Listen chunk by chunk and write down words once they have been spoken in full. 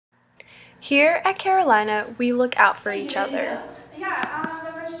Here at Carolina, we look out for each other.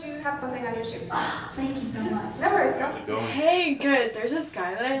 But first you have something on your shoe. Oh, thank you so much. No worries, go. Hey, good. There's this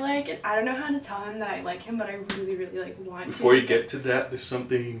guy that I like, and I don't know how to tell him that I like him, but I really, really want to. Before you get to that, there's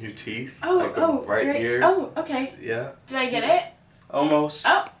something in your teeth. Right here. Oh, okay. Yeah. Did I get it? Almost.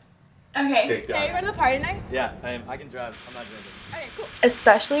 Oh, okay. They got Are you going to the party tonight? Yeah, I am. I can drive. I'm not drinking. Okay, cool.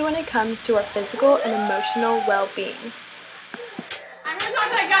 Especially when it comes to our physical and emotional well-being. I'm gonna talk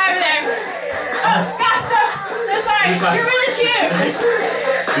to that guy over there. Oh gosh, so sorry. You're really cute.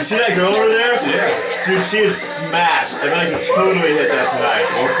 You see that girl over there? Yeah. Dude, she is smashed. I bet I can totally hit that tonight.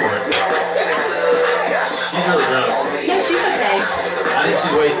 Go for it. She's really drunk. No, she's okay. I think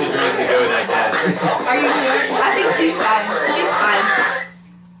she's way too drunk to go with that guy. Are you sure? I think she's fine. She's fine.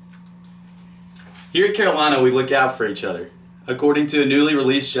 Here at Carolina, we look out for each other. According to a newly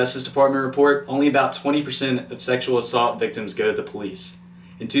released Justice Department report, only about 20% of sexual assault victims go to the police.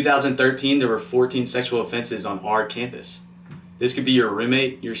 In 2013, there were 14 sexual offenses on our campus. This could be your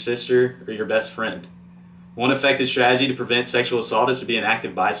roommate, your sister, or your best friend. One effective strategy to prevent sexual assault is to be an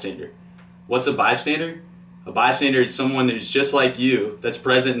active bystander. What's a bystander? A bystander is someone who's just like you, that's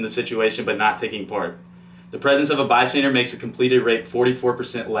present in the situation but not taking part. The presence of a bystander makes a completed rape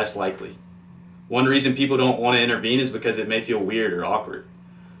 44% less likely. One reason people don't want to intervene is because it may feel weird or awkward.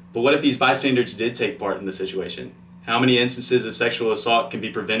 But what if these bystanders did take part in the situation? How many instances of sexual assault can be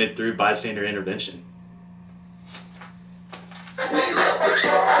prevented through bystander intervention?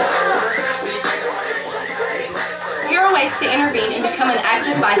 Here are ways to intervene and become an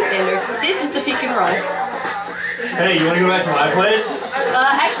active bystander. This is the pick and roll. Hey, you want to go back to my place?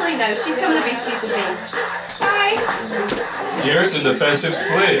 Actually, no. She's coming to BC's with me. Bye. Here's a defensive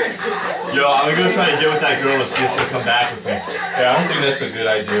split. Yo, I'm gonna go try to get with that girl and see if she'll come back with me. Yeah, I don't think that's a good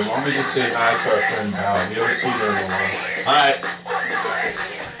idea. Why don't we just say hi to our friend Val? You ever see her in a while? Alright.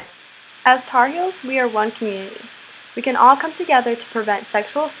 As Tar Heels, we are one community. We can all come together to prevent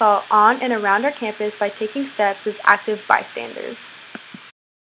sexual assault on and around our campus by taking steps as active bystanders.